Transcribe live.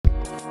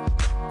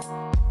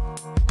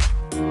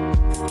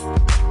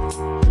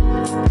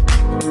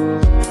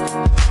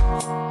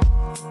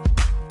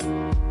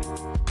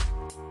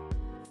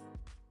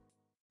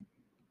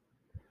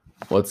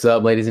What's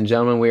up, ladies and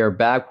gentlemen? We are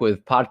back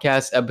with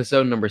podcast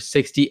episode number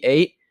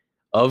 68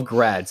 of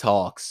Grad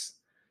Talks.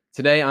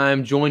 Today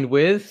I'm joined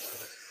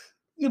with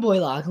Your boy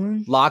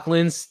Lachlan.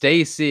 Lachlan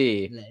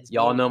Stacy. Let's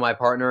Y'all go. know my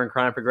partner in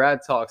crime for Grad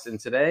Talks. And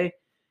today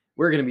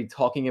we're going to be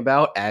talking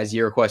about, as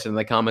you requested in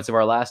the comments of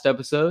our last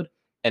episode,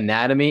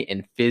 anatomy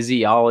and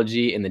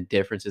physiology and the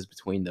differences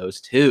between those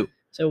two.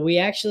 So we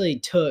actually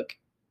took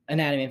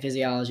anatomy and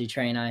physiology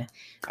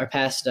our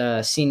past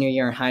senior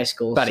year in high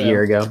school. About a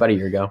year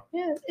ago.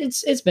 Yeah,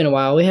 it's been a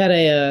while. We had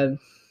a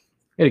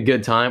We had a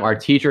good time. Our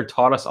teacher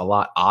taught us a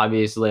lot,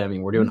 obviously. I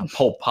mean, we're doing a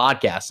whole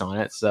podcast on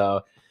it.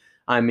 So,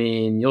 I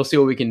mean, you'll see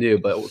what we can do.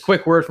 But a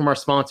quick word from our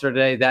sponsor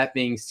today, that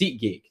being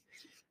SeatGeek.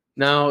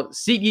 Now,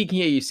 SeatGeek can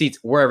get you seats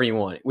wherever you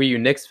want. Were you a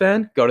Knicks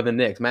fan? Go to the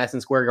Knicks, Madison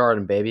Square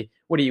Garden, baby.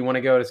 What do you want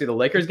to go to see the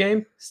Lakers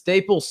game?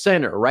 Staples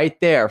Center, right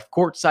there.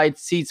 Courtside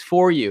seats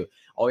for you.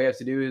 All you have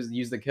to do is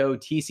use the code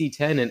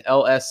TC10 and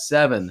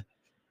LS7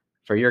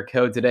 for your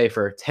code today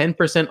for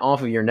 10%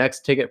 off of your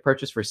next ticket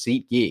purchase for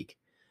SeatGeek.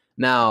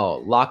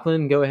 Now,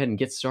 Lachlan, go ahead and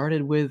get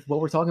started with what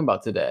we're talking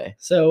about today.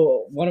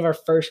 So one of our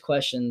first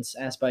questions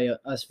asked by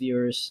us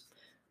viewers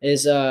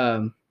is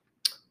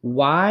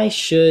why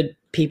should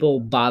people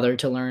bother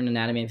to learn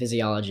anatomy and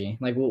physiology?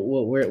 Like,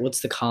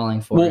 what's the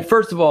calling for it? Well,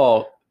 first of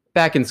all,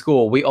 back in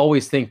school, we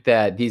always think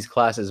that these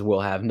classes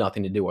will have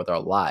nothing to do with our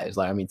lives.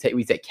 Like, I mean,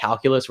 we take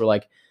calculus. We're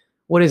like,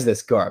 what is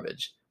this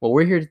garbage? Well,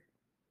 we're here.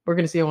 We're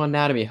going to see how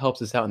anatomy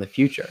helps us out in the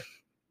future.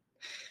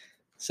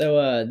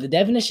 So the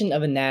definition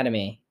of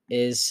anatomy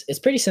it's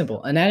pretty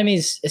simple. Anatomy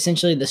is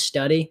essentially the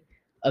study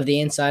of the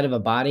inside of a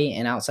body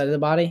and outside of the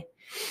body.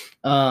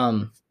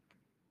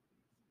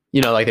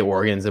 You know, like the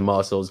organs and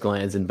muscles,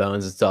 glands and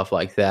bones and stuff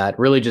like that.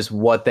 Really just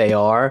what they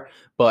are.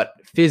 But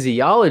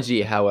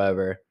physiology,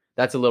 however,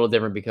 that's a little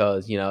different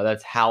because, you know,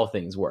 that's how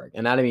things work.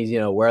 Anatomy is, you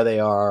know, where they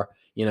are,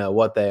 you know,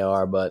 what they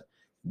are. But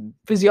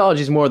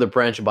physiology is more of the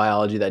branch of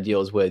biology that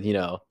deals with, you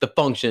know, the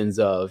functions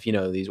of, you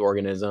know, these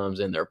organisms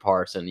and their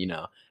parts and, you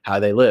know, how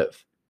they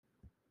live.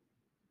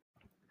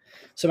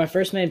 So my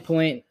first main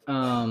point,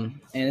 and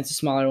it's a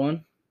smaller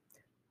one,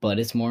 but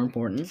it's more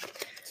important,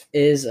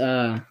 is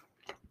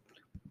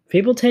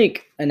people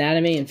take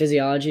anatomy and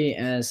physiology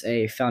as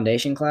a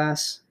foundation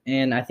class,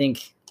 and I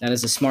think that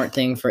is a smart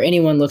thing for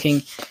anyone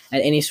looking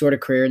at any sort of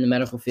career in the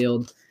medical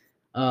field.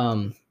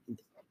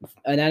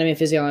 Anatomy and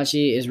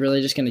physiology is really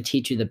just going to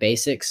teach you the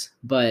basics,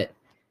 but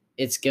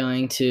it's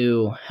going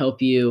to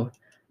help you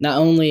not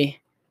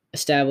only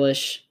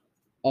establish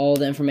all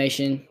the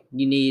information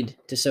you need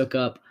to soak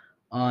up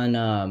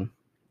on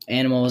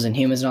animals and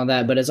humans and all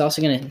that, but it's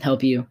also going to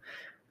help you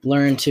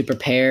learn to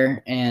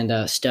prepare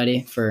and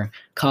study for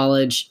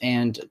college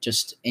and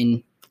just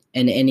in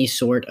any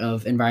sort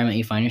of environment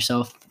you find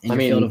yourself in your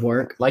field of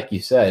work. Like you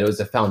said, it was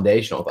a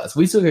foundational class.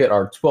 We still get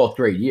our 12th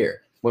grade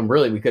year when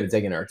really we could have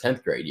taken our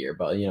 10th grade year,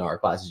 but, you know, our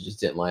classes just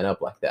didn't line up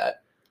like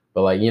that.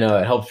 But, like, you know,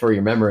 it helps for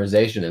your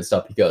memorization and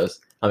stuff because,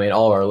 I mean,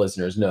 all of our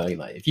listeners know, you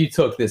know, if you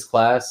took this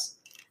class,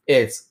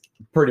 it's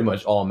pretty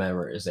much all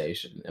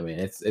memorization. I mean,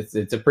 it's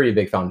a pretty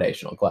big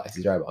foundational class.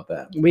 He's right about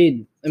that.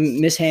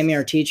 Miss Hammy,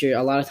 our teacher,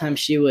 a lot of times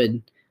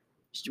she'd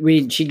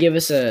give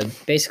us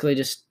basically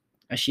just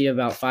a sheet of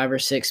about 5 or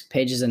 6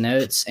 pages of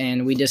notes,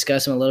 and we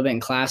discuss them a little bit in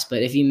class.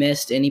 But if you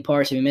missed any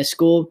parts, if you missed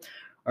school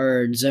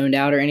or zoned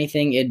out or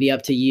anything, it'd be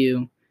up to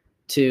you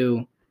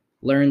to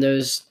learn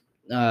those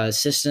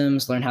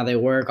systems, learn how they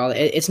work.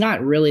 It's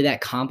not really that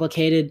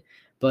complicated,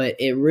 but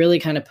it really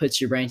kind of puts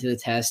your brain to the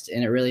test,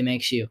 and it really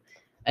makes you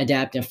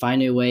adapt and find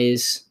new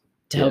ways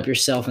to help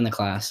yourself in the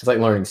class. It's like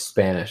learning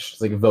Spanish.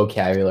 It's like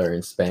vocabulary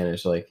in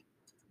Spanish. Like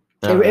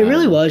it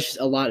really was just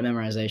a lot of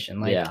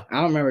memorization. Like, yeah. I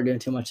don't remember doing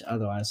too much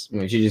otherwise. I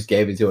mean, she just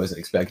gave it to us and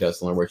expected us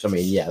to learn, which, I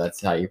mean, yeah,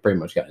 that's how you pretty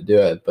much got to do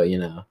it. But, you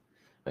know,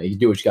 you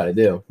do what you got to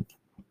do.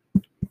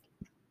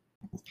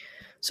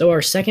 So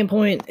our second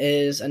point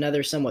is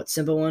another somewhat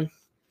simple one.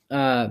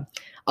 A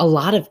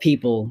lot of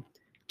people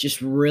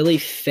just really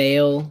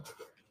fail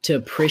to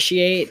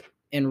appreciate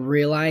and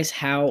realize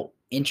how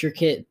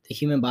intricate the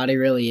human body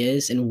really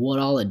is and what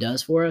all it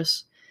does for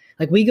us.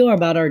 Like, we go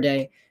about our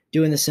day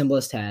doing the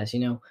simplest tasks, you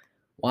know,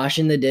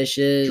 washing the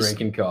dishes,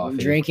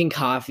 drinking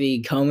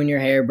coffee, combing your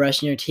hair,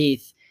 brushing your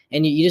teeth,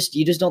 and you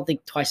just don't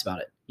think twice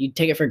about it. You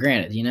take it for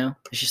granted, you know?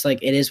 It's just like,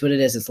 it is what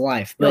it is. It's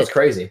life. But it's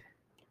crazy.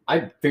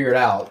 I figured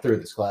out through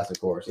this class, of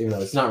course, even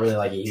though it's not really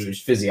like a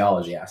huge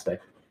physiology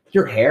aspect.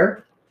 Your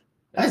hair,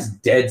 that's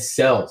dead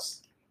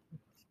cells.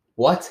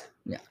 What?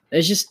 Yeah.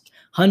 There's just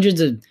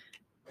hundreds of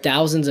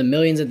thousands of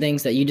millions of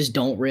things that you just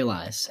don't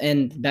realize.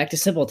 And back to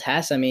simple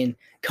tasks, I mean,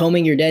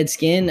 combing your dead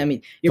skin. I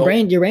mean, your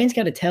brain's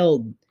got to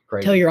tell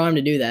your arm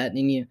to do that,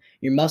 and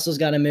your muscles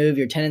got to move,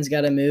 your tendons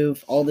got to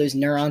move, all those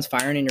neurons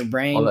firing in your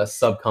brain, all that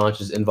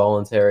subconscious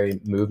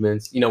involuntary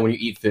movements. You know, when you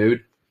eat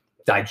food,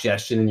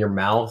 digestion in your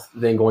mouth,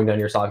 then going down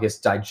your esophagus,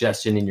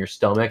 digestion in your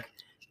stomach,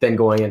 then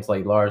going into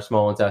like large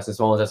small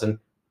intestine,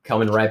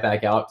 coming right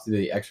back out to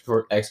the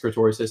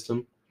excretory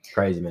system.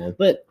 Crazy, man.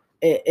 But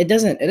it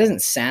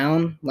doesn't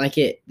sound like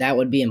that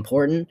would be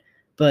important,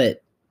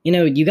 but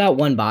you got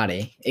one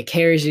body. It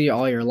carries you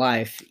all your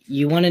life.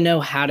 You want to know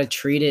how to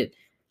treat it,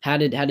 how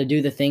to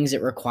do the things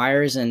it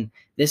requires, and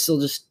this will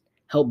just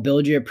help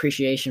build your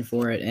appreciation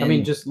for it. And I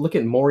mean, just look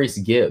at Maurice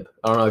Gibb.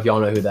 I don't know if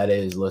y'all know who that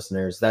is,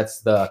 listeners.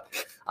 That's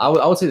I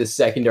would say the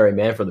secondary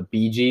man for the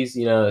Bee Gees,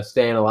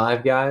 staying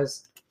alive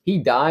guys. He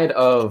died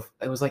of,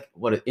 it was like,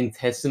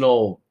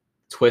 intestinal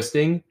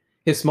twisting.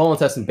 His small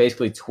intestine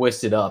basically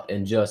twisted up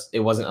and it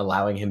wasn't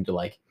allowing him to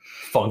like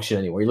function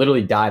anymore. He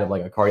literally died of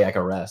like a cardiac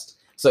arrest.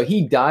 So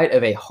he died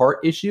of a heart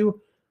issue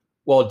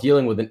while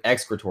dealing with an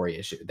excretory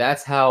issue.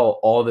 That's how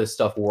all this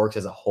stuff works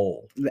as a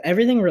whole.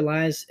 Everything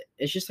relies,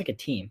 it's just like a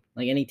team,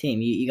 like any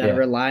team. You got to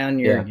rely on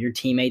your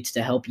teammates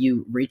to help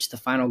you reach the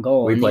final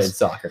goal. We played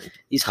soccer.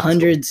 These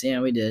hundreds,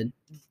 we did.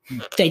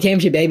 State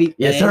championship, baby.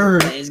 Yes, sir.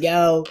 Let's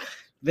go.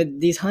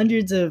 But these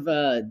hundreds of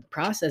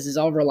processes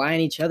all rely on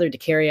each other to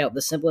carry out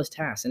the simplest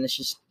tasks. And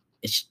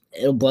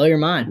it'll blow your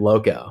mind.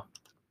 Loco.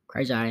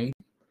 Crazy.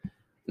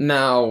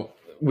 Now,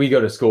 we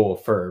go to school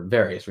for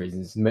various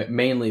reasons,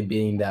 mainly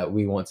being that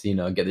we want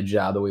to, get the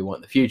job that we want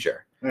in the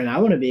future. And I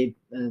want to be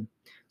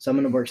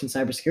someone who works in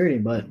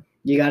cybersecurity, but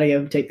you got to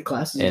go take the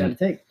classes you got to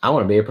take. I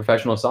want to be a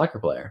professional soccer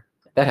player.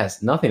 That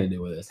has nothing to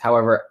do with this.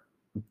 However,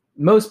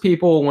 most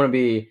people want to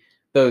be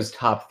those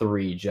top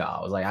three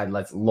jobs. Like,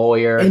 let's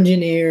lawyer,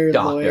 engineer,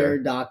 doctor, lawyer,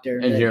 doctor.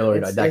 Engineer, lawyer,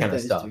 that kind of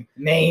stuff.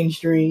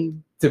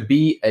 Mainstream. To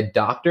be a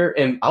doctor,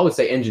 and I would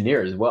say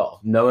engineer as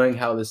well, knowing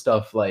how this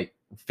stuff like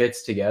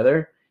fits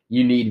together,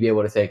 you need to be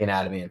able to take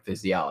anatomy and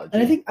physiology.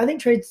 And I think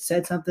Trey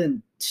said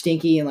something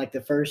stinky in like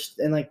the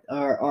first, in like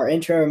our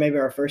intro or maybe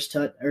our first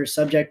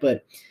subject,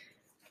 but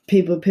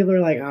people are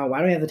like, oh, why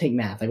do I have to take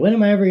math? Like, when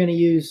am I ever going to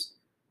use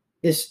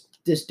this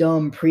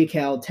dumb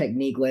pre-cal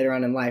technique later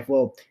on in life?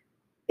 Well,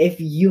 if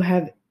you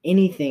have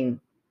anything,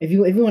 if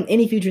you want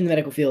any future in the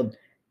medical field,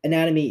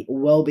 anatomy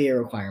will be a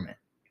requirement.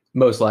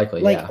 Most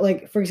likely,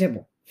 like for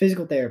example,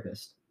 physical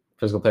therapist.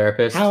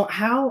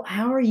 How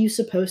are you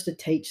supposed to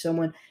teach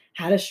someone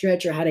how to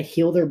stretch or how to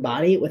heal their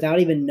body without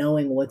even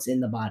knowing what's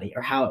in the body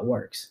or how it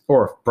works?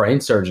 Or a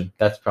brain surgeon.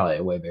 That's probably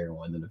a way bigger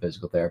one than a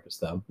physical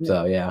therapist, though. Yeah.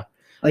 So yeah,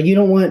 like you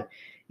don't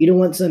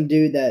want some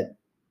dude that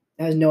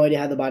has no idea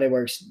how the body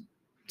works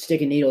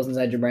sticking needles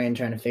inside your brain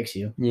trying to fix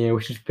you. Yeah,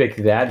 we should pick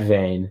that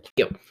vein.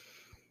 Yep.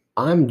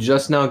 I'm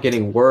just now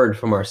getting word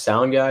from our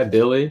sound guy,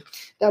 Billy.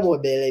 That boy,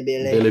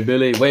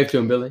 Billy. Wave to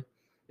him, Billy.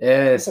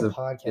 Yeah, it's a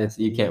podcast.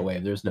 You can't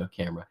wave. There's no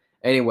camera.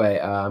 Anyway,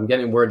 I'm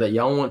getting word that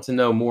y'all want to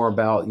know more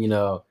about,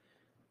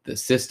 the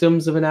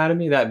systems of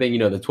anatomy, that being,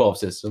 the 12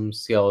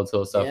 systems,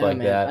 skeletal, stuff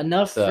that.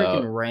 Enough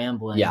freaking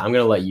rambling. Yeah, I'm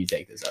going to let you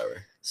take this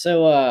over.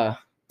 So,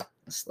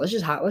 let's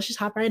just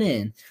hop right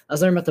in.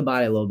 Let's learn about the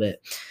body a little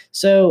bit.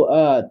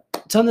 So,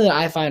 something that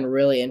I find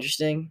really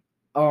interesting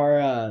are,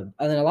 and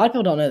then a lot of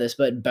people don't know this,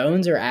 but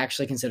bones are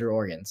actually considered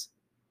organs,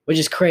 which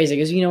is crazy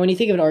because, when you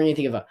think of an organ, you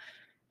think of a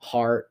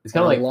heart, it's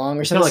kind of like lung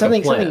or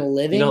something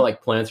living.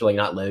 Like plants are like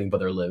not living, but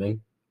they're living.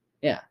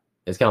 Yeah.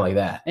 It's kind of like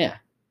that. Yeah.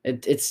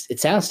 It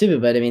sounds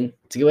stupid, but I mean,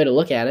 it's a good way to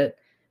look at it.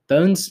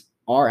 Bones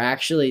are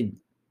actually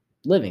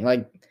living,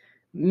 like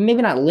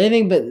maybe not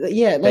living, but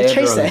yeah, like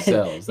Trey said,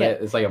 cells. Yeah,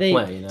 it's like a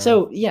plant.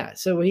 So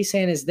what he's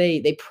saying is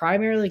they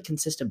primarily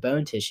consist of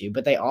bone tissue,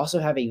 but they also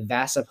have a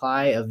vast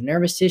supply of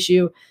nervous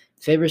tissue,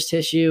 fibrous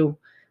tissue,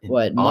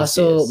 and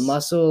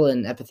muscle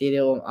and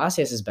epithelial.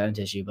 Osseous is bone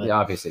tissue, but yeah,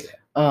 obviously,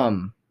 yeah.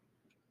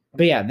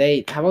 But yeah,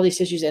 they have all these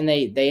tissues, and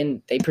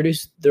they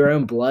produce their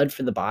own blood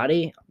for the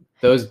body.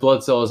 Those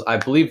blood cells, I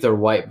believe they're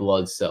white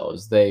blood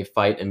cells. They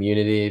fight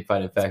immunity,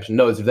 fight infection.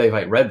 No, they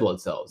fight red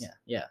blood cells.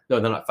 Yeah. No,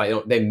 they're not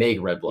fighting. They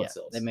make red blood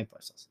cells. They make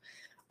blood cells.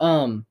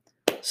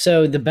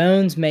 So the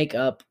bones make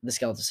up the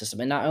skeletal system,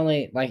 and not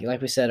only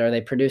like we said, are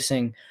they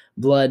producing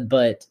blood,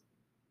 but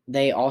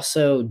they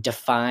also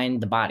define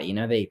the body.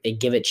 They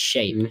give it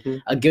shape. Mm-hmm.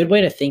 A good way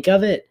to think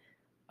of it.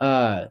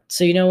 So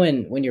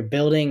when you're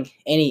building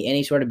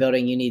any sort of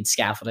building, you need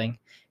scaffolding,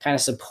 kind of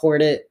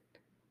support it.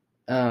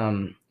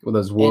 With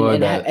those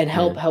wood and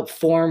help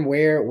form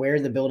where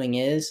the building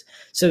is.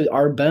 So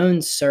our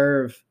bones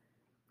serve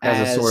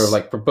as a sort of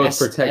like for both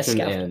protection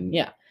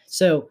and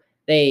So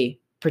they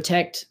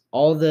protect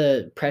all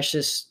the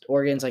precious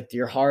organs like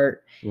your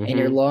heart and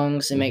your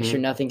lungs and make sure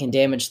nothing can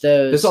damage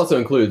those. This also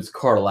includes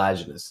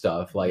cartilaginous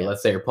stuff. Like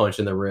let's say you're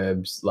punching the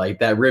ribs, like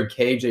that rib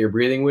cage that you're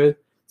breathing with.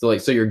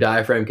 So your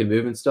diaphragm can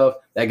move and stuff.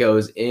 That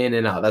goes in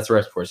and out. That's the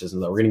respiratory system,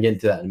 though. We're gonna get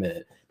into that in a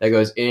minute. That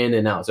goes in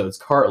and out. So it's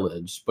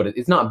cartilage, but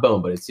it's not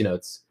bone. But it's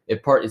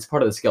it's part of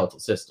the skeletal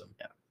system.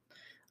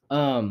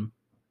 Yeah.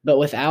 But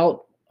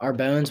without our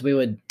bones, we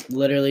would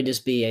literally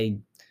just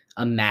be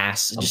a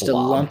mass, a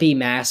lumpy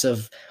mass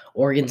of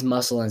organs,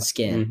 muscle, and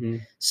skin. Mm-hmm.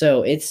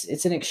 So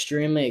it's an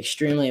extremely,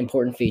 extremely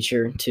important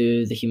feature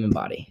to the human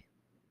body.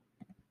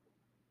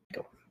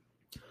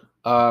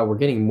 We're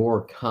getting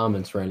more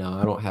comments right now.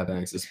 I don't have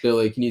access.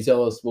 Billy, can you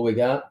tell us what we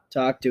got?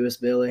 Talk to us,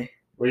 Billy.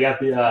 We got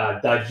the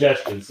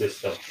digestion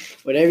system.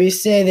 Whatever you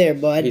say there,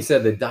 bud. He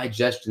said the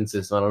digestion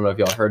system. I don't know if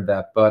y'all heard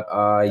that, but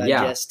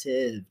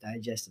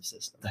digestive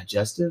system.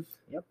 Digestive?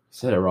 Yep.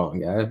 Said it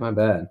wrong, guys. My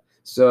bad.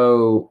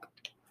 So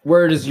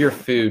where does your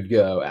food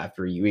go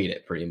after you eat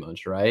it, pretty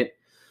much, right?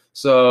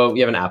 So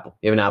you have an apple.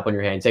 You have an apple in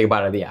your hand. Take a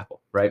bite of the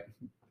apple, right?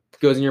 It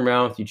goes in your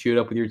mouth. You chew it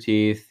up with your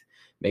teeth.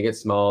 Make it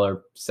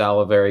smaller.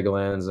 Salivary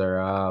glands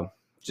are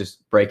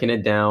just breaking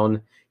it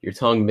down. Your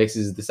tongue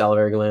mixes the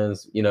salivary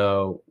glands,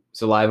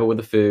 saliva with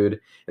the food,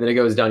 and then it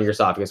goes down your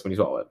esophagus when you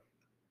swallow it.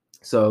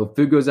 So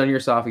food goes down your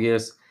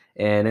esophagus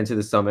and into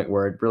the stomach,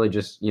 where it really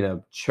just,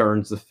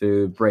 churns the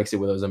food, breaks it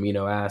with those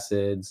amino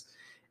acids.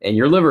 And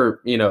your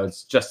liver,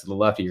 it's just to the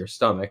left of your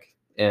stomach.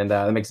 And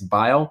that makes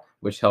bile,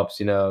 which helps,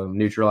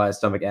 neutralize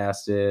stomach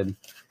acid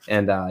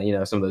and,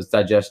 some of those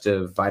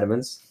digestive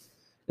vitamins.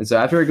 And so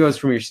after it goes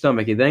from your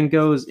stomach, it then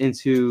goes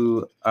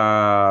into,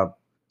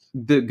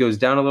 goes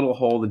down a little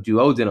hole. The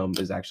duodenum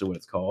is actually what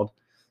it's called.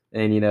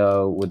 And,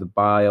 with the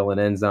bile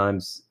and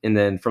enzymes. And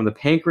then from the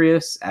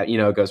pancreas,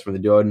 it goes from the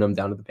duodenum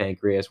down to the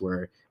pancreas,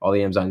 where all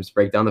the enzymes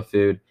break down the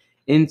food,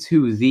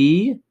 into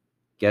the,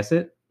 guess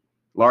it?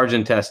 Large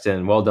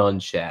intestine. Well done,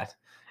 chat.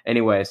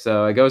 Anyway,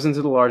 so it goes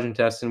into the large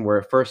intestine, where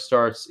it first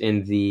starts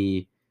in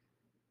the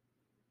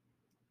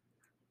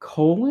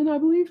colon, I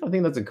believe. I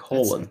think that's a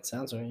colon. That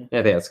sounds right. Yeah,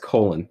 I think that's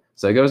colon.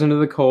 So it goes into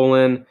the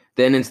colon,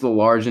 then into the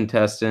large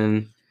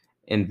intestine,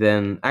 and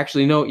then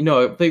actually, no,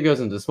 I think it goes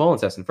into the small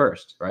intestine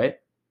first, right?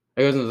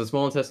 It goes into the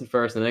small intestine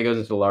first, and then it goes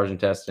into the large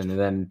intestine, and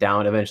then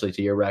down eventually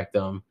to your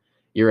rectum,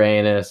 your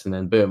anus, and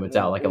then boom, it's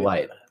out like a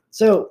light.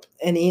 So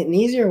an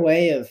easier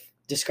way of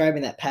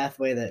describing that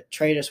pathway that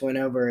Trey just went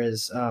over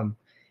is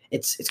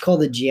it's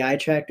called the GI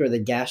tract, or the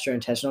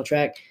gastrointestinal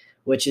tract,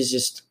 which is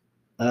just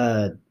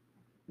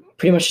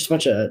pretty much just a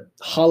bunch of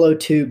hollow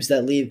tubes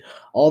that lead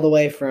all the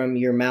way from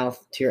your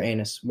mouth to your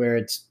anus, where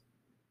it's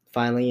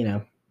finally,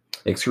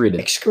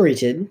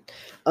 excreted.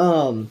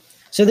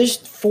 So there's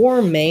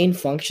 4 main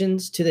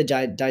functions to the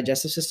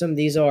digestive system.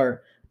 These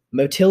are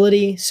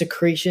motility,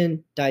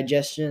 secretion,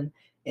 digestion,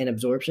 and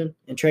absorption.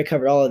 And Trey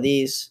covered all of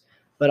these,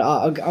 but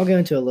I'll go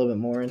into a little bit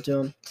more into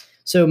them.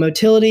 So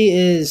motility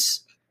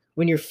is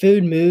when your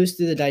food moves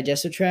through the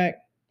digestive tract.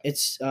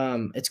 It's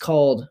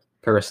called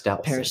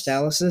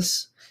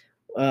peristalsis,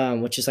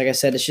 which is, like I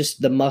said, it's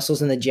just the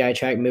muscles in the GI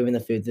tract moving the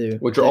food through.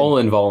 Which are all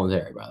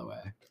involuntary, by the way.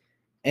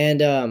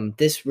 And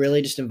this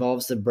really just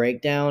involves the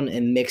breakdown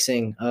and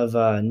mixing of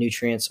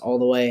nutrients all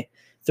the way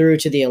through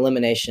to the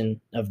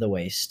elimination of the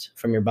waste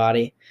from your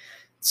body.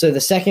 So the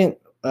second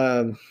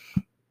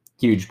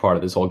huge part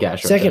of this whole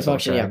gastrointestinal second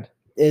function, tract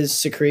is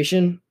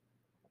secretion.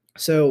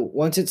 So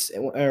when it's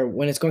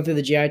going through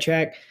the GI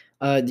tract,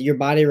 your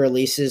body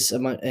releases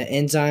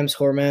enzymes,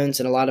 hormones,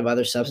 and a lot of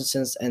other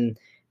substances, and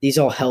these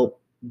all help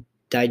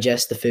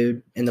digest the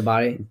food in the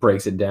body.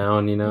 Breaks it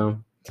down,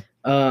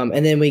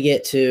 And then we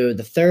get to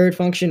the third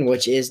function,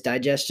 which is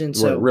digestion.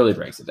 So it really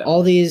breaks it down.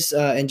 All these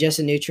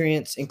ingested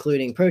nutrients,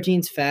 including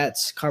proteins,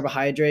 fats,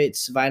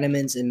 carbohydrates,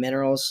 vitamins, and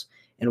minerals,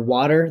 and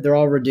water, they're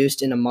all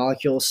reduced into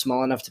molecules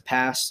small enough to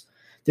pass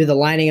through the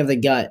lining of the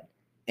gut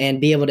and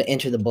be able to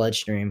enter the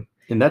bloodstream.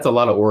 And that's a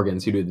lot of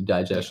organs who do the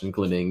digestion,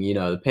 including,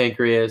 the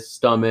pancreas,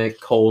 stomach,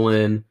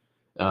 colon,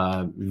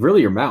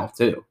 really your mouth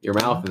too. Your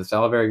mouth and the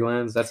salivary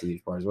glands, that's a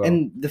huge part as well.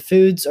 And the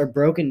foods are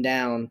broken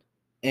down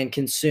and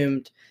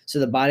consumed so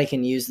the body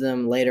can use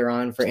them later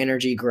on for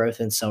energy, growth,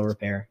 and cell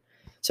repair.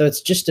 So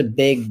it's just a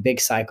big,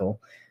 big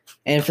cycle.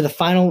 And for the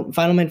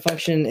final main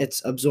function,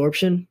 it's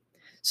absorption.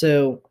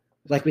 So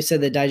like we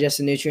said, the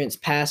digested nutrients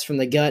pass from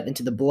the gut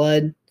into the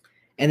blood.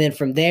 And then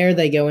from there,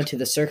 they go into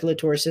the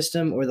circulatory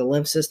system or the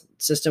lymph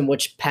system,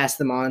 which pass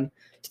them on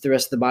to the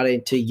rest of the body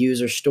to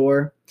use or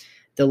store.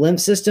 The lymph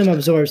system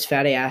absorbs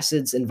fatty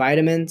acids and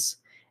vitamins.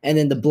 And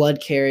then the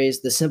blood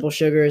carries the simple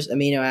sugars,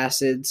 amino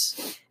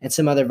acids, and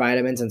some other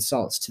vitamins and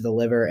salts to the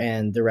liver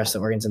and the rest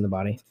of the organs in the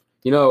body.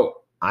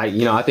 I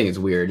think it's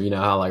weird,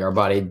 how like our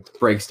body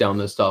breaks down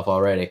this stuff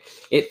already.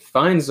 It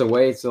finds a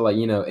way to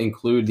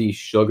include these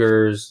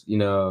sugars,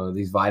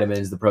 these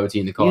vitamins, the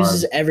protein, the carbs,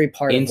 uses every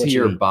part into of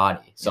your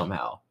body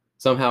somehow.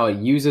 Somehow it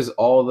uses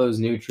all those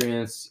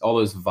nutrients, all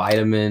those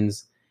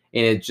vitamins,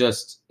 and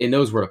it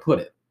knows where to put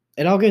it.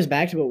 It all goes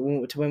back to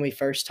when we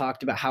first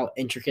talked about how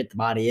intricate the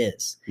body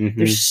is. Mm-hmm.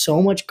 There's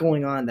so much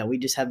going on that we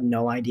just have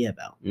no idea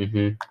about.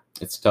 Mm-hmm.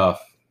 It's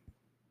tough.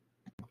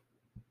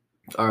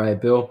 All right,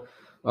 Bill.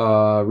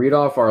 Read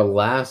off our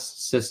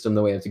last system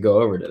that we have to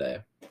go over today.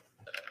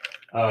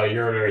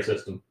 Urinary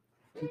system.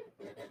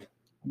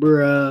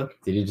 Bruh.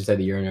 Did you just say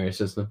the urinary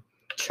system?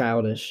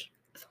 Childish.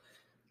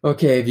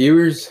 Okay,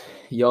 viewers,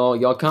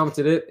 y'all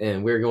commented it,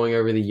 and we're going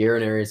over the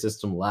urinary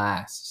system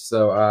last.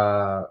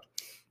 So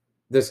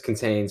this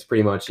contains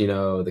pretty much,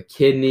 the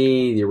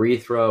kidney, the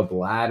urethra,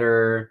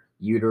 bladder,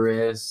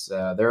 uterus.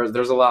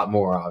 There's a lot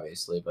more,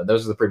 obviously, but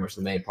those are pretty much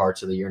the main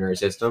parts of the urinary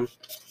system.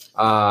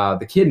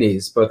 The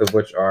kidneys, both of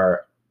which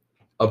are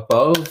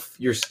above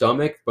your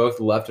stomach, both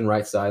the left and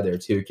right side, there are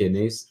 2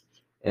 kidneys,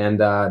 and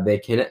they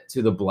connect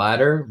to the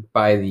bladder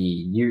by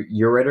the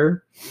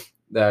ureter.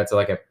 That's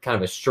like a kind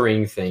of a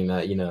string thing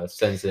that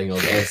sends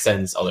signals and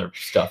sends other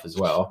stuff as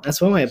well.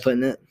 That's one way of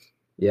putting it.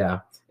 Yeah,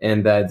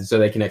 and so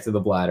they connect to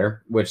the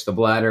bladder, which the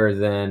bladder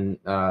then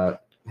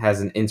has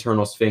an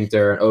internal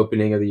sphincter, an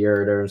opening of the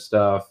ureter and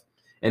stuff,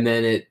 and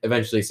then it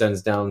eventually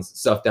sends down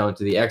stuff down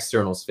to the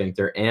external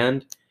sphincter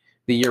and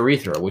the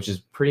urethra, which is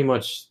pretty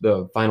much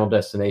the final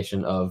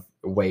destination of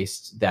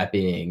waste. That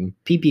being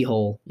Pee-pee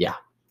hole,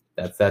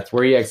 that's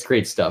where you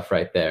excrete stuff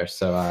right there.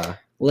 So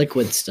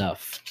liquid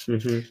stuff.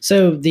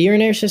 So the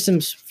urinary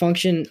system's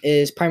function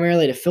is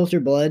primarily to filter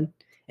blood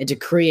and to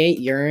create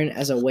urine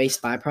as a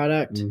waste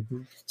byproduct.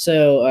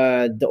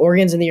 So the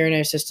organs in the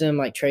urinary system,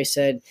 like Trey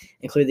said,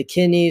 include the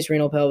kidneys,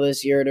 renal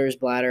pelvis, ureters,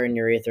 bladder, and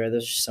urethra.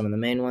 Those are just some of the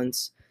main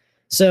ones.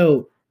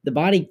 So the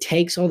body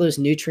takes all those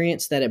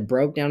nutrients that it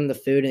broke down in the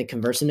food and it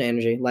converts them to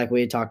energy, like we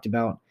had talked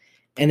about.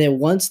 And then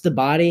once the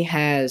body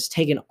has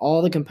taken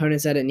all the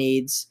components that it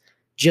needs,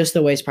 just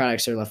the waste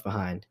products are left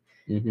behind.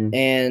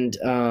 And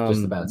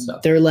just the bad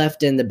stuff. They're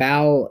left in the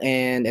bowel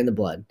and in the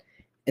blood.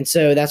 And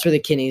so that's where the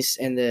kidneys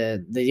and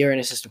the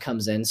urinary system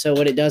comes in. So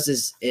what it does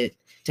is it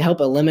to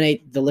help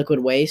eliminate the liquid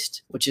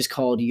waste, which is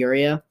called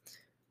urea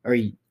or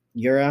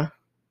urine.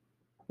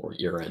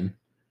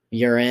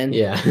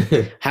 Yeah.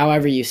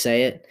 However you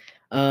say it.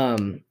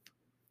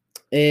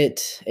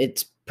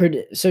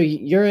 So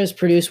urea is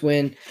produced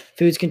when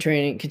foods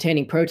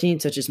containing protein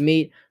such as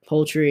meat,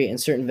 poultry, and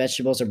certain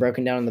vegetables are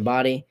broken down in the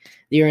body.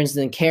 The urine is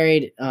then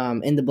carried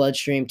in the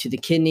bloodstream to the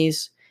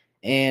kidneys,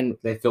 and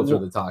they filter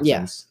the toxins.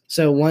 Yeah.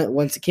 So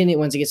once it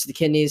gets to the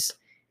kidneys,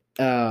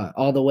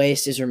 all the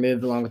waste is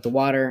removed along with the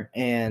water,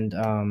 and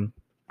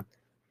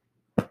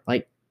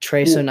like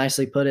Trey so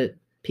nicely put it,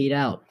 peed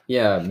out.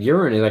 Yeah,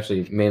 urine is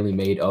actually mainly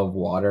made of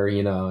water.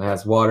 It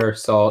has water,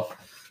 salt,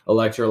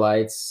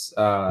 electrolytes.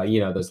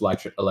 Those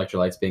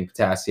electrolytes being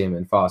potassium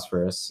and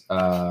phosphorus.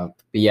 But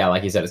yeah,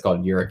 like you said, it's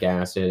called uric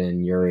acid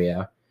and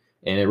urea,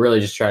 and it really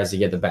just tries to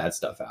get the bad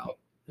stuff out.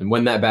 And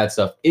when that bad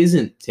stuff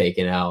isn't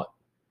taken out,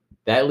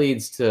 that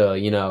leads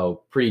to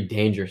pretty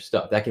dangerous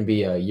stuff. That can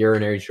be a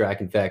urinary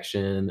tract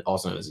infection,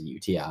 also known as a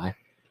UTI.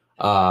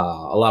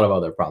 A lot of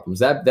other problems.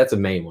 That's a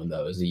main one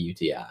though, is a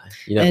UTI.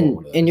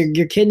 And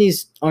your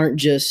kidneys aren't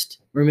just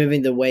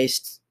removing the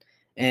waste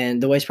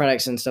and the waste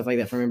products and stuff like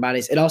that from your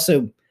bodies. It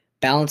also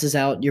balances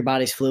out your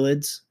body's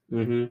fluids,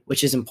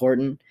 which is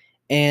important,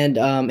 and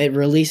it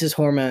releases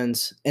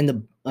hormones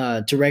in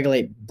to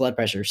regulate blood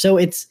pressure. So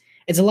it's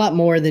a lot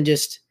more than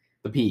just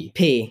the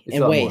pee it's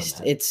and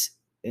waste. It's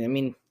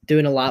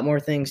doing a lot more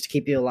things to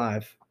keep you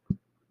alive.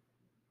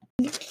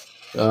 We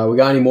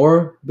got any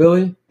more,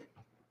 Billy?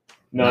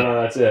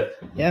 No, that's it.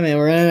 Yeah, man,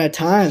 we're running out of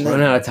time.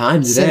 Running out of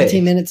time today.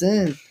 17 minutes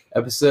in.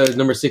 Episode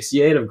number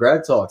 68 of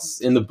Grad Talks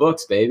in the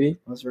books, baby.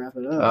 Let's wrap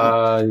it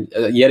up.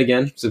 Yet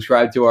again,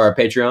 subscribe to our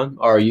Patreon,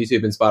 our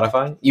YouTube, and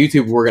Spotify.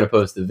 YouTube, we're going to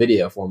post the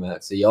video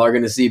format, so y'all are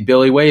going to see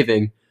Billy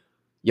waving.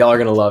 Y'all are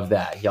going to love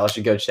that. Y'all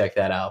should go check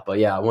that out. But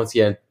yeah, once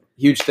again,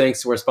 huge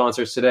thanks to our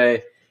sponsors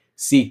today,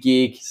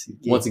 SeatGeek.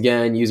 Once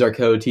again, use our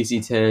code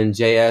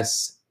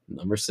TC10JS,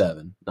 number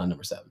 7. Not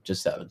number 7,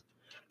 just 7.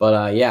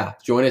 But yeah,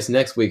 join us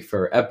next week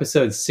for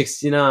episode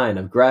 69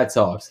 of Grad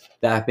Talks.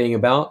 That being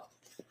about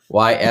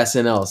why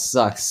SNL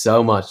sucks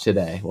so much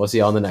today. We'll see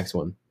you on the next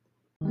one.